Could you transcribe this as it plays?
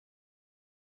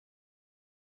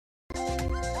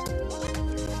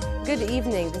Good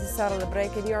evening, this is Sarah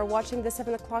Lebreik and you are watching the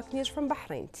 7 o'clock news from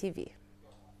Bahrain TV.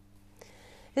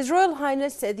 His Royal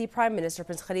Highness the Prime Minister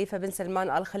Prince Khalifa bin Salman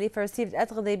Al Khalifa received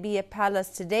at Ghadaybiya Palace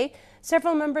today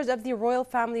several members of the royal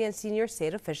family and senior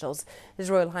state officials. His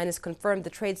Royal Highness confirmed the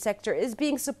trade sector is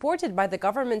being supported by the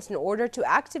government in order to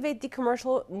activate the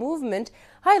commercial movement,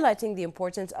 highlighting the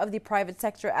importance of the private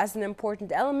sector as an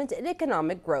important element in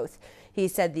economic growth. He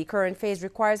said the current phase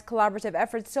requires collaborative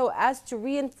efforts so as to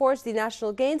reinforce the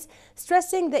national gains,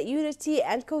 stressing that unity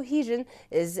and cohesion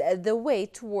is the way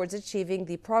towards achieving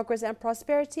the progress and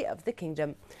prosperity of the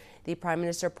kingdom. The Prime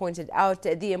Minister pointed out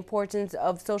the importance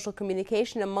of social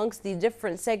communication amongst the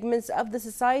different segments of the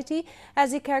society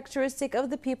as a characteristic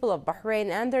of the people of Bahrain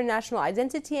and their national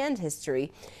identity and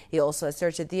history. He also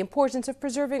asserted the importance of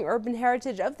preserving urban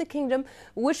heritage of the kingdom,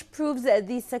 which proves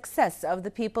the success of the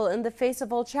people in the face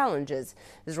of all challenges.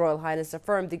 His Royal Highness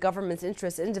affirmed the government's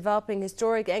interest in developing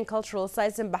historic and cultural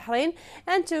sites in Bahrain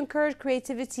and to encourage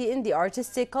creativity in the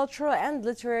artistic, cultural and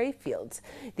literary fields.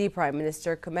 The Prime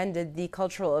Minister commended the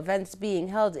cultural events being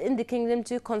held in the kingdom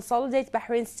to consolidate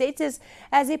Bahrain's status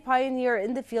as a pioneer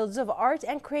in the fields of art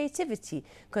and creativity,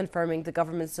 confirming the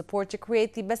government's support to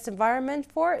create the best environment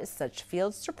for such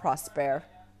fields to prosper.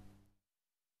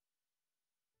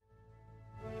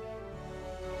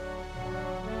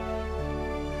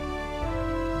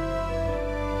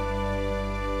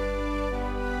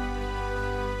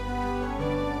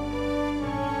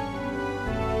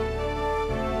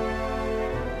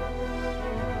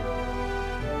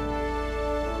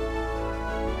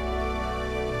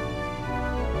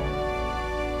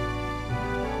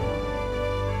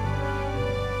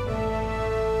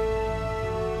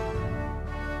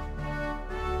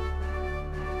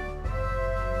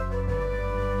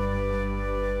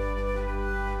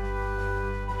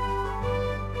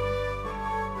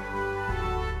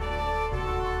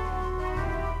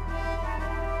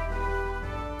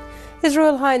 His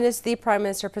Royal Highness the Prime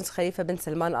Minister Prince Khalifa bin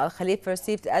Salman Al Khalifa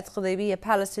received at Ghadaybiya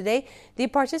Palace today the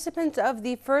participants of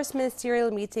the first ministerial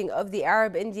meeting of the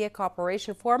Arab-India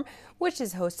Cooperation Forum, which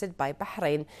is hosted by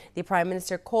Bahrain. The Prime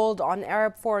Minister called on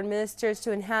Arab foreign ministers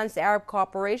to enhance Arab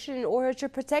cooperation in order to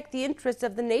protect the interests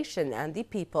of the nation and the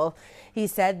people. He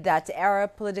said that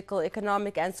Arab political,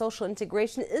 economic and social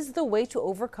integration is the way to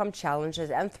overcome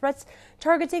challenges and threats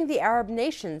targeting the Arab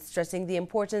nations, stressing the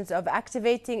importance of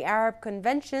activating Arab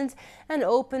conventions and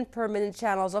open permanent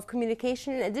channels of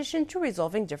communication in addition to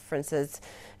resolving differences.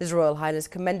 His Royal Highness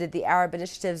commended the Arab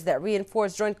initiatives that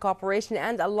reinforce joint cooperation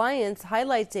and alliance,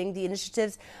 highlighting the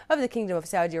initiatives of the Kingdom of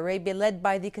Saudi Arabia led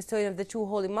by the custodian of the two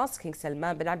holy mosques, King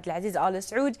Salman bin Abdulaziz Al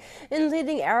Saud, in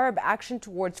leading Arab action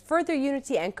towards further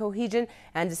unity and cohesion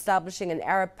and establishing an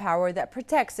Arab power that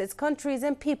protects its countries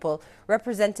and people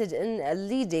represented in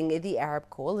leading the Arab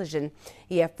coalition.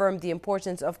 He affirmed the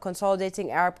importance of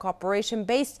consolidating Arab cooperation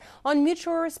based on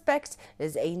mutual respect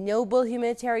is a noble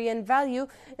humanitarian value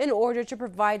in order to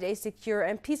provide a secure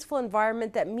and peaceful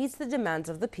environment that meets the demands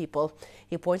of the people.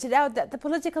 He pointed out that the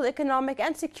political, economic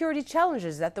and security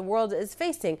challenges that the world is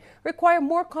facing require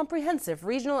more comprehensive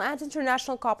regional and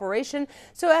international cooperation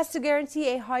so as to guarantee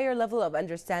a higher level of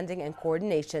understanding and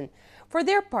coordination. For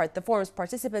their part, the forum's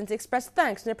participants expressed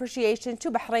thanks and appreciation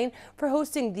to Bahrain for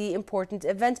hosting the important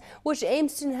event, which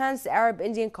aims to enhance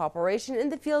Arab-Indian cooperation in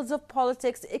the fields of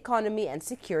politics, economy and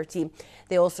security.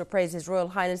 They also praised His Royal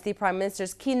Highness the Prime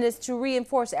Minister's keenness to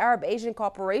reinforce Arab-Asian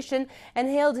cooperation and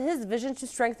hailed his vision to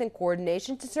strengthen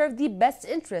coordination to serve the best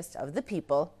interests of the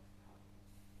people.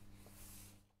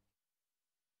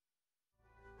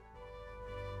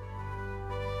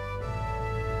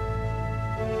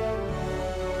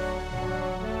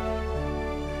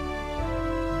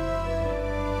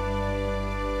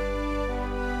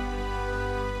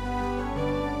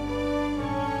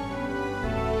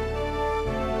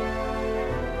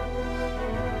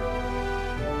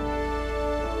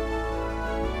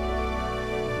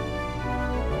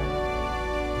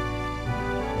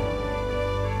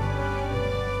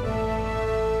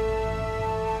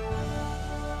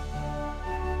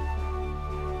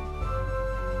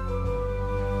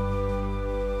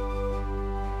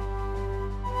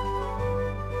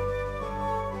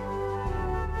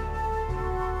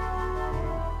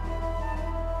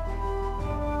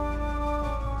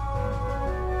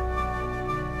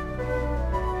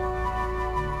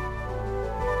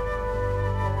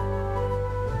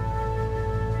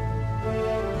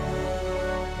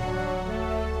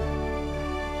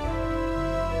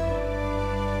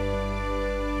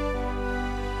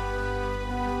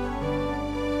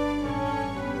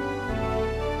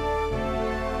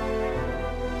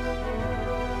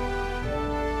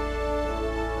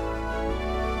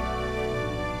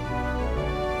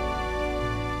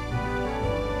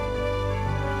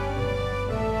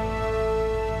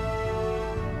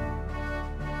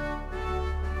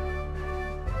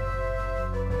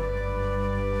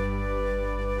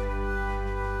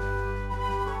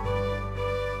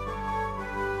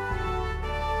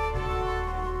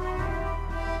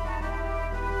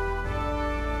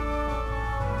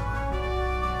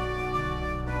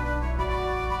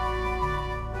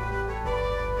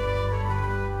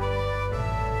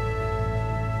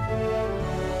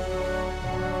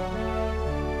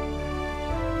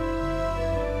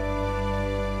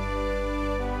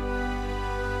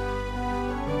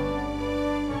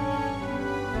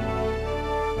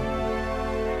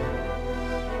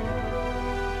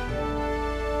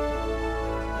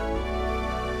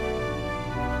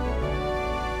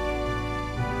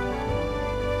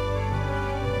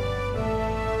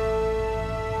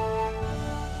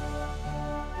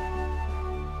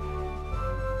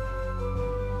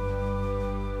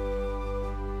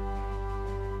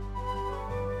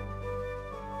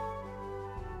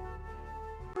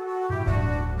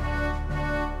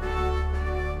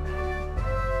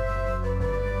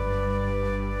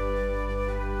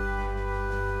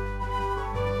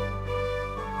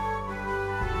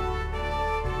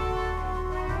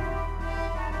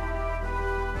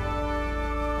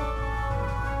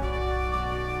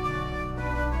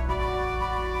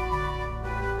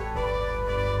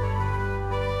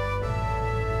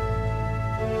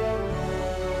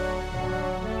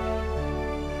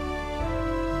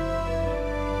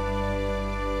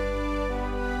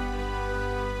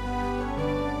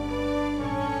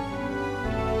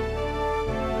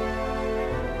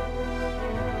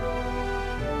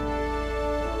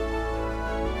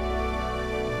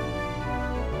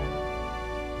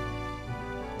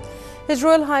 His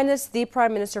Royal Highness the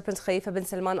Prime Minister Prince Khalifa bin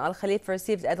Salman Al Khalifa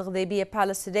received at Ghudaybiya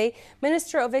Palace today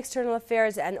Minister of External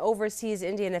Affairs and Overseas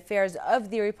Indian Affairs of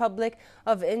the Republic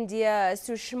of India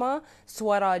Sushma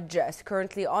Swaraj,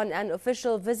 currently on an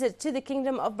official visit to the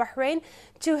Kingdom of Bahrain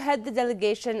to head the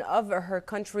delegation of her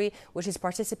country, which is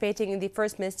participating in the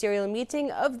first ministerial meeting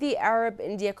of the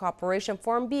Arab-India Cooperation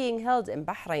Forum being held in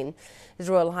Bahrain. His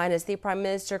Royal Highness the Prime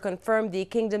Minister confirmed the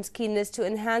Kingdom's keenness to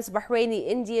enhance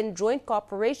Bahraini-Indian joint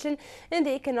cooperation in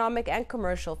the economic and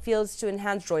commercial fields to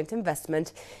enhance joint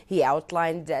investment. He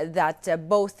outlined that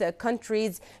both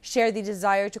countries share the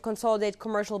desire to consolidate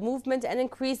commercial movement and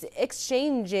increase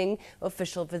exchanging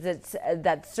official visits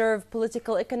that serve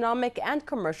political, economic and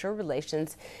commercial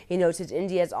relations. He noted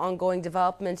India's ongoing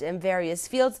development in various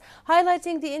fields,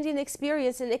 highlighting the Indian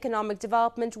experience in economic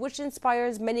development, which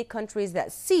inspires many countries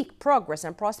that seek progress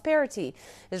and prosperity.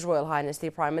 His Royal Highness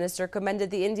the Prime Minister commended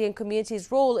the Indian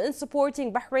community's role in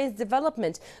supporting Bahrain's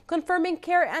development, confirming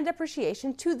care and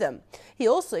appreciation to them. He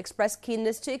also expressed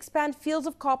keenness to expand fields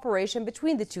of cooperation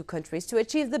between the two countries to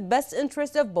achieve the best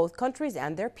interest of both countries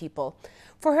and their people.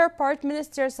 For her part,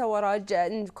 Minister Swaraj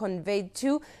conveyed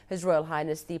to His Royal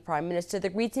Highness the Prime Minister the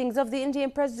greetings of the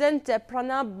Indian President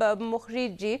Pranab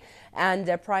Mukherjee and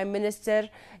Prime Minister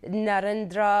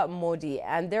Narendra Modi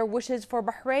and their wishes for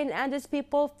Bahrain and its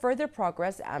people further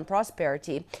progress and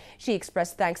prosperity. She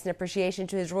expressed thanks and appreciation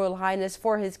to His Royal Highness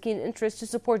for his keen interest to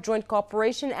support joint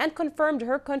cooperation and confirmed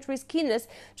her country's keenness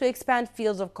to expand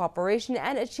fields of cooperation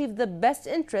and achieve the best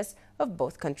interests of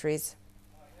both countries.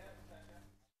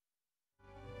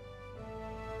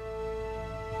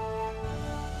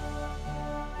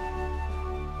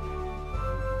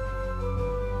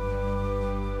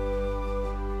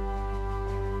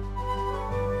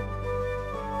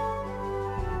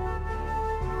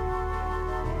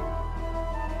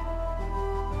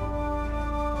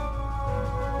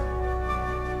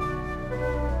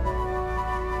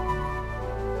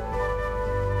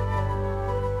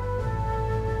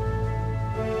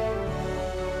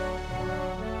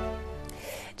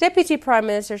 Deputy Prime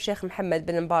Minister Sheikh Mohammed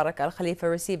bin Mbarak Al Khalifa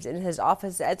received in his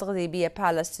office at Ghudaybiya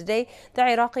Palace today the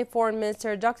Iraqi Foreign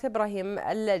Minister Dr. Ibrahim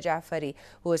Al-Jafari,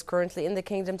 who is currently in the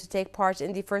kingdom to take part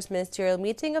in the first ministerial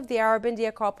meeting of the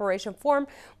Arab-India Cooperation Forum,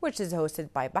 which is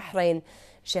hosted by Bahrain.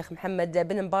 Sheikh Mohammed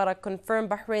bin Mbarak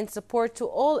confirmed Bahrain's support to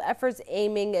all efforts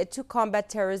aiming to combat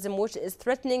terrorism, which is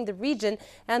threatening the region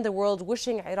and the world,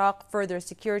 wishing Iraq further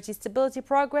security, stability,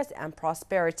 progress and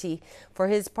prosperity. For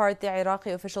his part, the Iraqi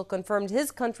official confirmed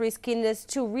his country's keenness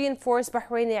to reinforce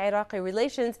Bahraini-Iraqi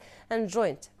relations and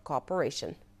joint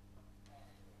cooperation.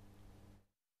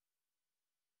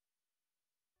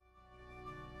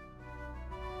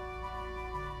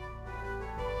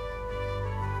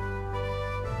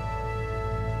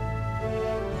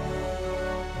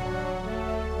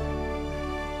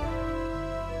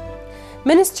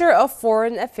 Minister of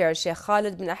Foreign Affairs Sheikh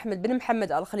Khalid bin Ahmed bin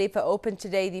Mohammed Al Khalifa opened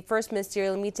today the first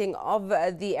ministerial meeting of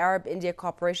the Arab-India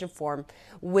Cooperation Forum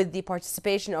with the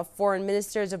participation of foreign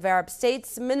ministers of Arab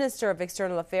states, Minister of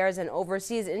External Affairs and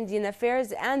Overseas Indian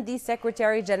Affairs, and the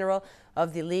Secretary General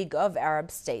of the League of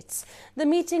Arab States. The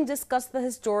meeting discussed the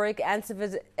historic and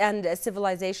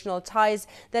civilizational ties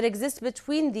that exist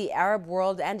between the Arab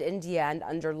world and India and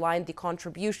underlined the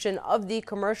contribution of the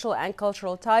commercial and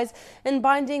cultural ties in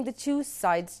binding the two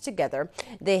sides together.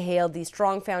 They hailed the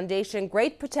strong foundation,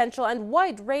 great potential and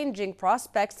wide-ranging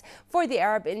prospects for the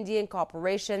Arab-Indian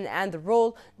cooperation and the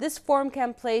role this forum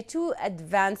can play to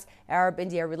advance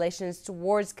Arab-India relations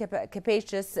towards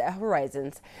capacious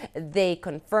horizons. They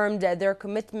confirmed their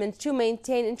commitment to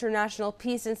maintain international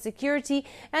peace and security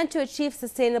and to achieve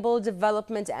sustainable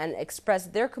development and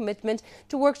expressed their commitment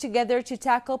to work together to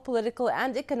tackle political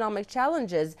and economic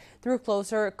challenges through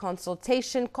closer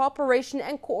consultation, cooperation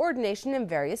and coordination in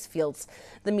various fields.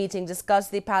 The meeting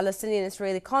discussed the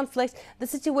Palestinian-Israeli conflict, the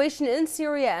situation in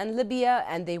Syria and Libya,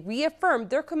 and they reaffirmed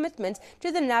their commitment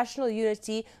to the national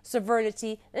unity,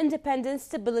 sovereignty, independence,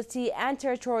 stability and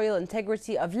territorial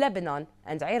integrity of Lebanon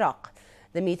and Iraq.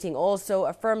 The meeting also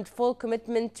affirmed full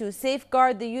commitment to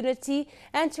safeguard the unity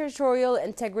and territorial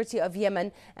integrity of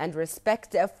Yemen and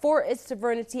respect for its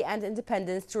sovereignty and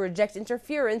independence, to reject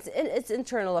interference in its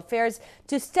internal affairs,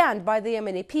 to stand by the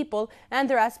Yemeni people and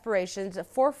their aspirations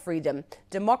for freedom,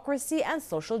 democracy and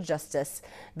social justice.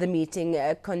 The meeting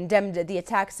condemned the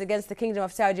attacks against the Kingdom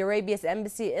of Saudi Arabia's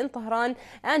embassy in Tehran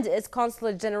and its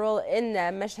consulate general in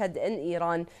Mashhad in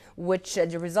Iran, which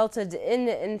resulted in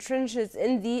entrenches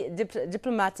in the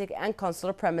diplomatic and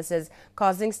consular premises,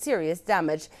 causing serious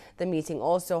damage. The meeting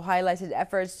also highlighted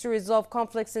efforts to resolve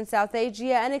conflicts in South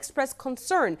Asia and expressed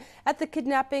concern at the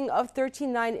kidnapping of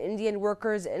 39 Indian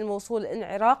workers in Mosul in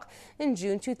Iraq in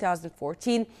June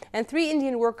 2014 and 3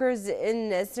 Indian workers in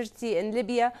Sirte in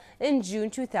Libya in June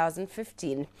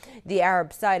 2015. The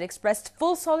Arab side expressed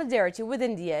full solidarity with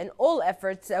India in all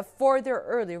efforts for their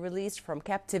early release from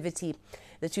captivity.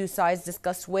 The two sides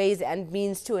discussed ways and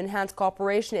means to enhance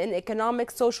cooperation in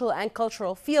economic, social and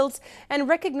cultural fields and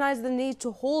recognized the need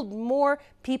to hold more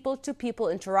people-to-people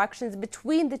interactions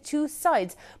between the two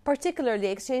sides, particularly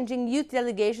exchanging youth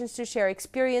delegations to share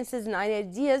experiences and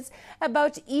ideas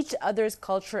about each other's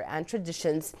culture and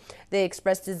traditions. They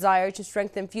expressed desire to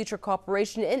strengthen future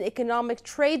cooperation in economic,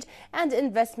 trade and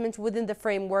investment within the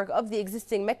framework of the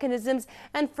existing mechanisms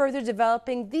and further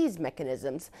developing these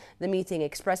mechanisms. The meeting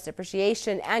expressed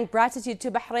appreciation and gratitude to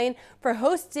Bahrain for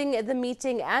hosting the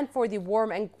meeting and for the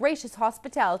warm and gracious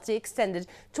hospitality extended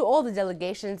to all the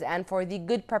delegations and for the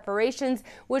good preparations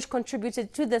which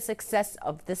contributed to the success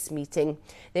of this meeting.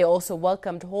 They also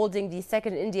welcomed holding the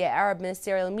second India-Arab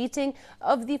ministerial meeting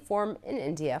of the forum in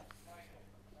India.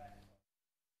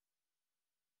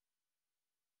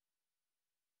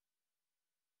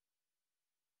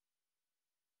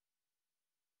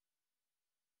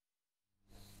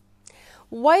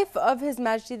 Wife of His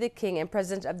Majesty the King and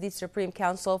President of the Supreme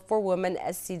Council for Women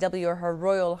SCW, Her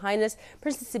Royal Highness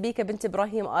Princess Sabika bint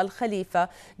Ibrahim Al Khalifa,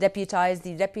 deputized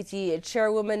the Deputy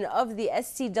Chairwoman of the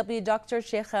SCW, Dr.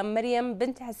 Sheikha Maryam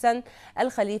bint Hassan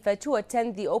Al Khalifa, to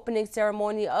attend the opening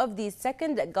ceremony of the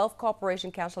Second Gulf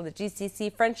Cooperation Council, the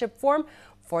GCC Friendship Forum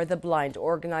for the Blind,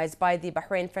 organized by the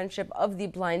Bahrain Friendship of the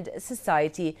Blind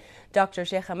Society. Dr.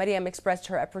 Sheikha Maryam expressed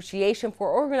her appreciation for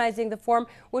organizing the forum,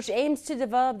 which aims to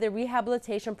develop the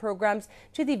rehabilitation programs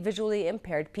to the visually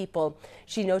impaired people.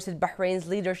 She noted Bahrain's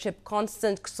leadership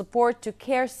constant support to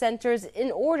care centers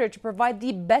in order to provide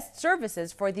the best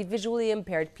services for the visually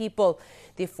impaired people.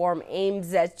 The forum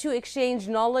aims to exchange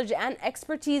knowledge and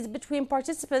expertise between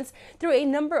participants through a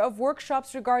number of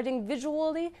workshops regarding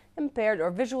visually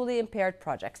impaired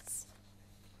projects.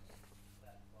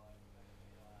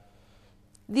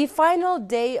 The final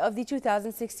day of the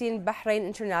 2016 Bahrain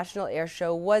International Air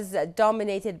Show was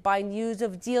dominated by news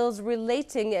of deals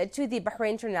relating to the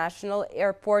Bahrain International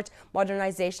Airport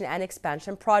modernization and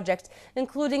expansion project,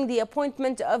 including the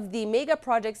appointment of the mega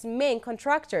project's main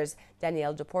contractors.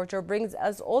 Danielle Deporter brings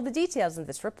us all the details in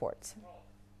this report.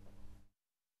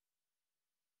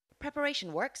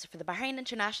 Preparation works for the Bahrain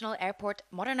International Airport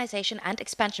Modernization and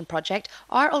Expansion Project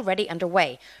are already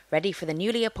underway, ready for the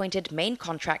newly appointed main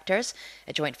contractors,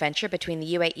 a joint venture between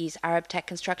the UAE's Arab Tech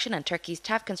Construction and Turkey's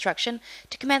TAV Construction,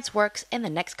 to commence works in the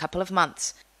next couple of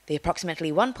months. The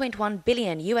approximately $1.1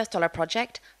 billion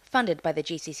project, funded by the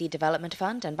GCC Development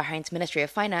Fund and Bahrain's Ministry of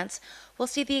Finance, will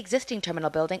see the existing terminal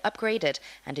building upgraded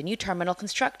and a new terminal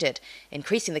constructed,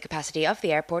 increasing the capacity of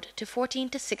the airport to 14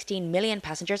 to 16 million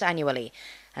passengers annually,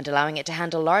 and allowing it to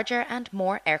handle larger and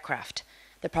more aircraft.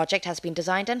 The project has been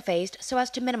designed and phased so as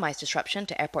to minimize disruption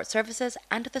to airport services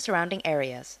and the surrounding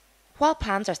areas. While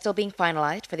plans are still being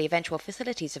finalized for the eventual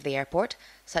facilities of the airport,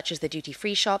 such as the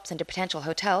duty-free shops and a potential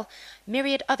hotel,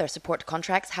 myriad other support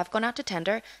contracts have gone out to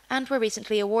tender and were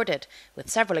recently awarded, with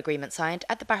several agreements signed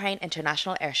at the Bahrain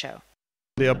International Air Show.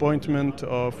 The appointment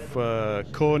of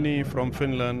KONI from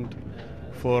Finland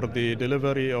for the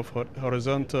delivery of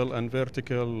horizontal and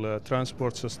vertical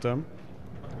transport system,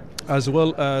 as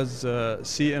well as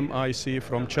CMIC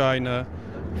from China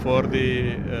for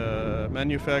the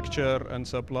manufacture and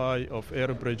supply of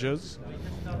air bridges.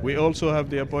 We also have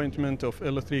the appointment of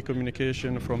L3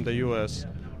 Communication from the US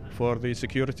for the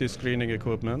security screening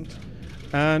equipment,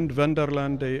 and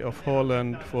Vanderlande of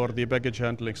Holland for the baggage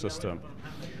handling system.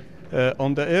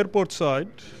 On the airport side,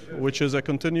 which is a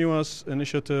continuous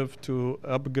initiative to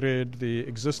upgrade the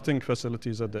existing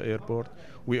facilities at the airport,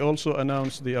 we also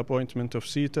announced the appointment of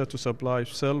CETA to supply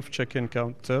self-check-in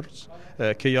counters,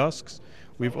 kiosks.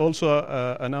 We've also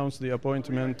announced the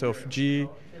appointment of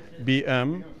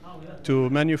GBM to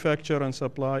manufacture and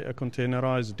supply a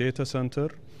containerized data center.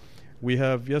 We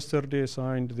have yesterday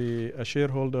signed a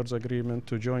shareholders agreement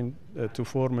to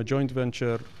form a joint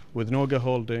venture with Noga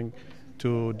Holding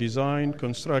to design,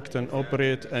 construct and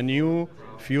operate a new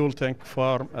fuel tank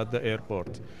farm at the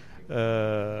airport,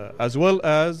 as well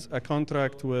as a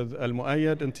contract with Al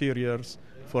Muayyad Interiors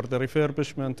for the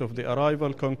refurbishment of the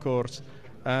arrival concourse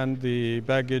and the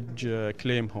baggage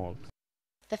claim hall.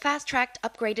 The fast-tracked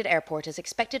upgraded airport is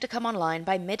expected to come online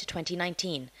by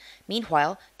mid-2019.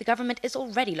 Meanwhile, the government is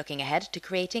already looking ahead to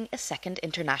creating a second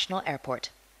international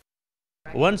airport.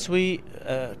 Once we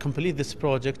complete this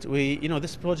project,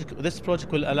 this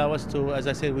project will allow us to, as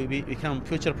I said, we become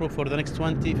future-proof for the next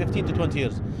 15 to 20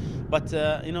 years. But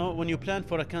when you plan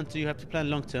for a country, you have to plan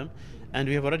long-term. And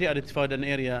we have already identified an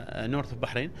area north of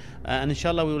Bahrain. And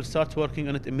inshallah, we will start working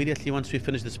on it immediately once we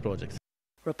finish this project.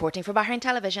 Reporting for Bahrain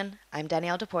Television, I'm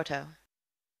Danielle DePorto.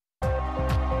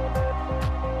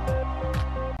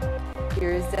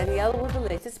 Here's Danielle with the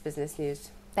latest business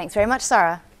news. Thanks very much,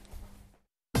 Sarah.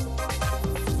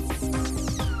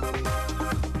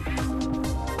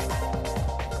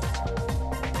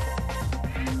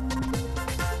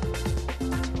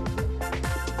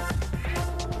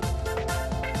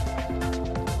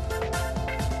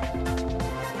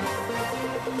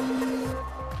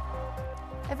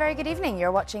 A very good evening.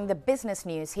 You're watching the business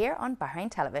news here on Bahrain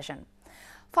Television.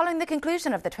 Following the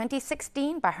conclusion of the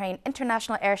 2016 Bahrain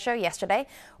International Air Show yesterday,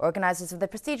 organisers of the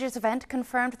prestigious event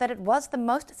confirmed that it was the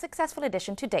most successful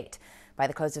edition to date. By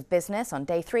the close of business on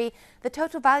day 3, the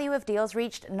total value of deals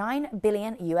reached $9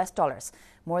 billion,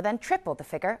 more than triple the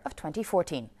figure of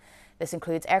 2014. This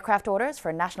includes aircraft orders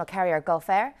for national carrier Gulf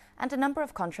Air and a number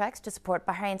of contracts to support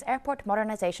Bahrain's airport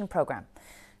modernisation programme.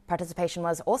 Participation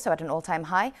was also at an all-time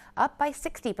high, up by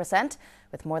 60%,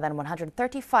 with more than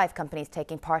 135 companies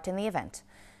taking part in the event.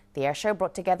 The airshow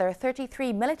brought together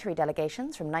 33 military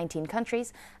delegations from 19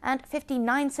 countries and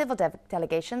 59 civil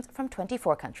delegations from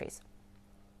 24 countries.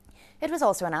 It was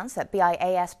also announced that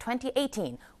BIAS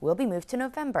 2018 will be moved to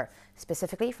November,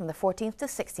 specifically from the 14th to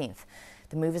 16th.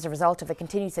 The move is a result of the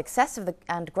continued success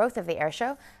and growth of the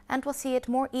airshow and will see it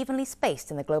more evenly spaced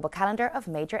in the global calendar of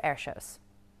major airshows.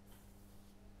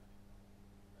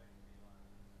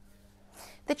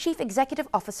 The Chief Executive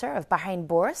Officer of Bahrain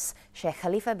Bourse, Sheikh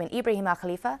Khalifa bin Ibrahim Al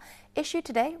Khalifa, issued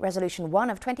today Resolution 1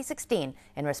 of 2016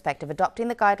 in respect of adopting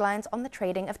the guidelines on the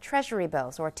trading of treasury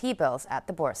bills or T-bills at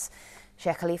the Bourse.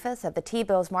 Sheikh Khalifa said the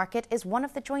T-bills market is one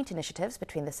of the joint initiatives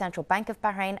between the Central Bank of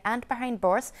Bahrain and Bahrain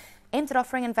Bourse aimed at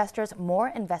offering investors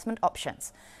more investment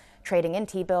options. Trading in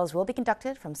T-bills will be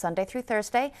conducted from Sunday through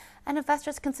Thursday, and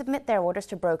investors can submit their orders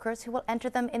to brokers who will enter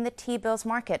them in the T-bills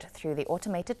market through the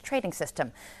automated trading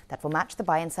system that will match the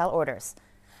buy and sell orders.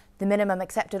 The minimum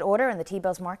accepted order in the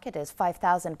T-bills market is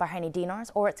 5,000 Bahraini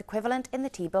dinars or its equivalent in the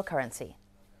T-bill currency.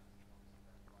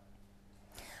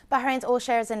 Bahrain's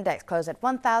all-shares index closed at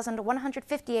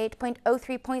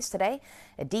 1,158.03 points today,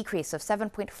 a decrease of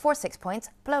 7.46 points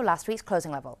below last week's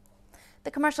closing level. The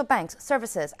commercial banks,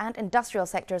 services and industrial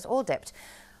sectors all dipped,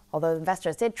 although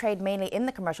investors did trade mainly in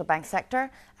the commercial bank sector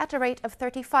at a rate of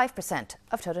 35%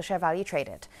 of total share value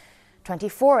traded.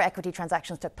 24 equity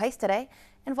transactions took place today,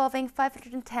 involving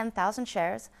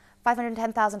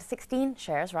 510,016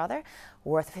 shares,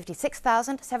 worth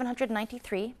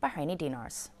 56,793 Bahraini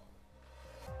dinars.